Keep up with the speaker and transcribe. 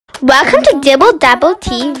Welcome to Dibble Dabble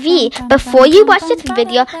TV. Before you watch this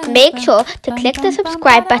video, make sure to click the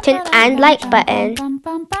subscribe button and like button.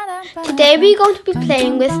 Today we're going to be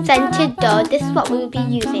playing with scented dough. This is what we will be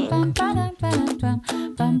using.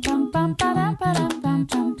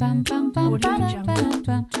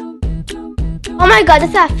 Oh my god,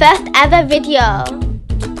 this is our first ever video.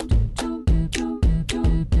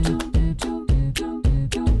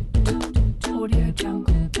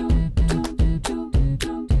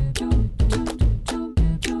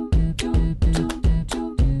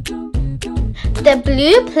 The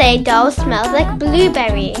blue Play-Doh smells like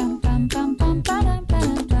blueberry.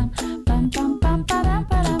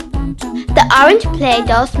 The orange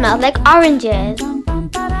Play-Doh smells like oranges.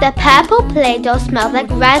 The purple Play-Doh smells like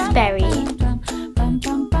raspberry.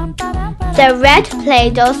 The red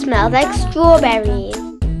Play-Doh smells like strawberries.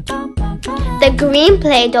 The green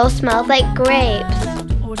Play-Doh smells like grapes.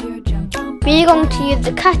 We're going to use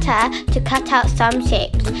the cutter to cut out some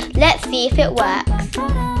shapes. Let's see if it works.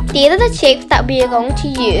 These are the shapes that we are going to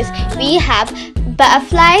use. We have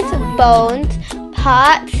butterflies, bones,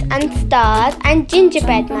 hearts and stars, and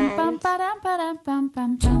gingerbread man.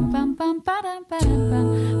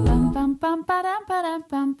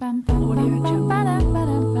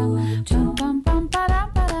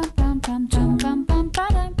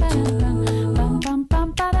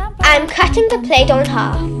 I'm cutting the Play-Doh in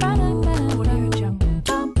half.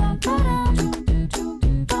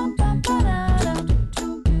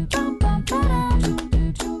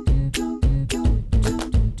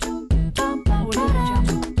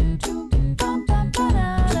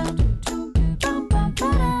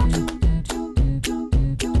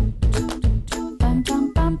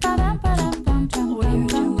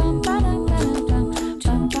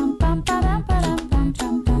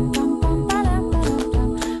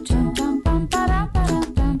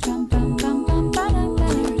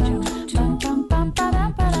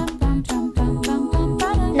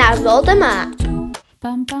 Now roll them up.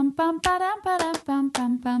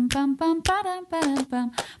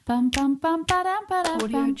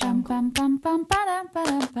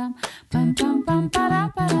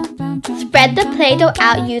 Spread the Play-Doh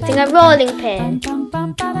out using a rolling pin.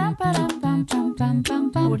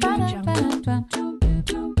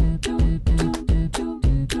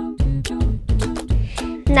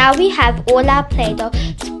 Now we have all our Play-Doh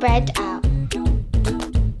spread out.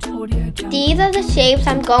 These are the shapes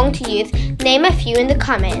I'm going to use. Name a few in the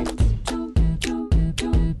comments.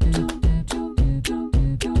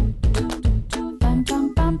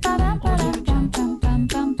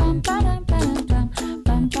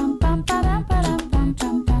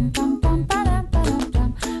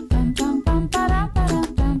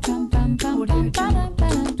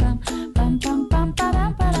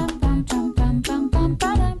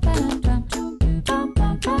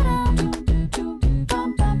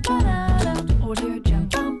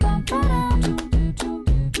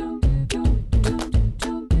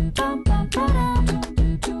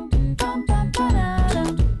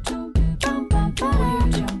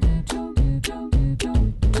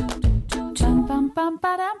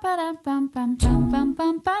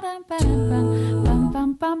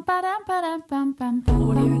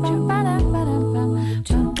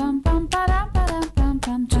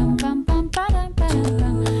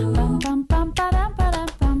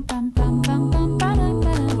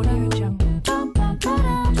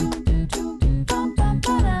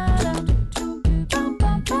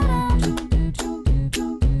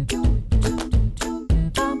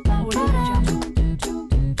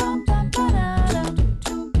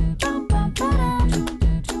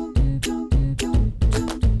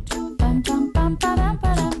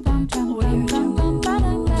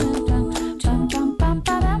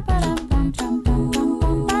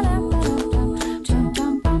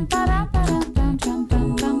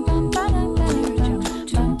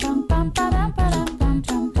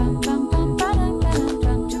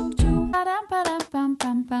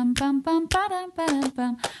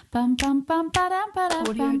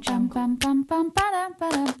 Audio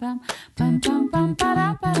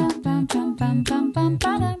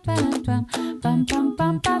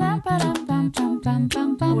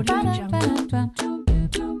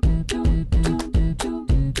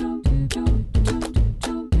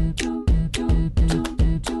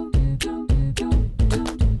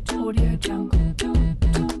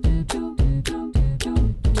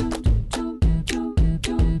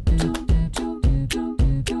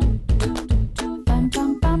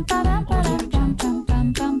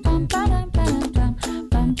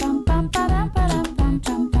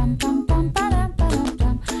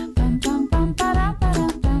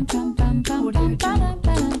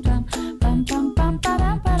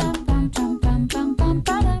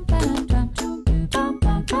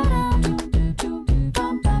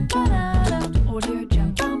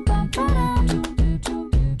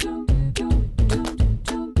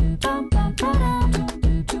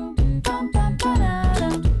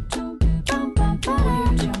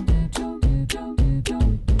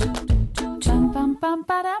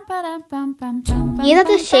These are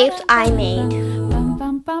the shapes I made.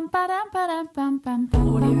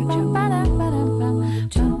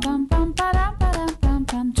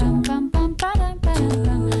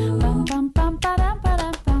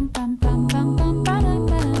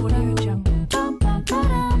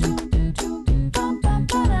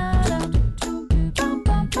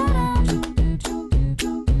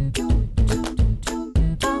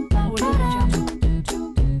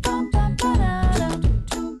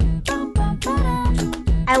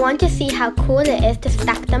 I want to see how cool it is to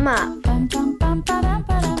stack them up.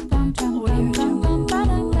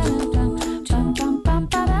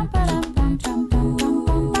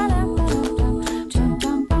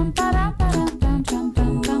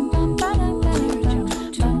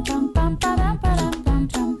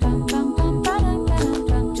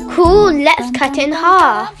 Cool, let's cut in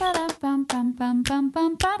half.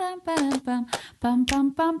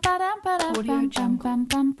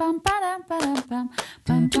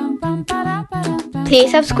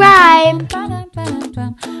 Please subscribe.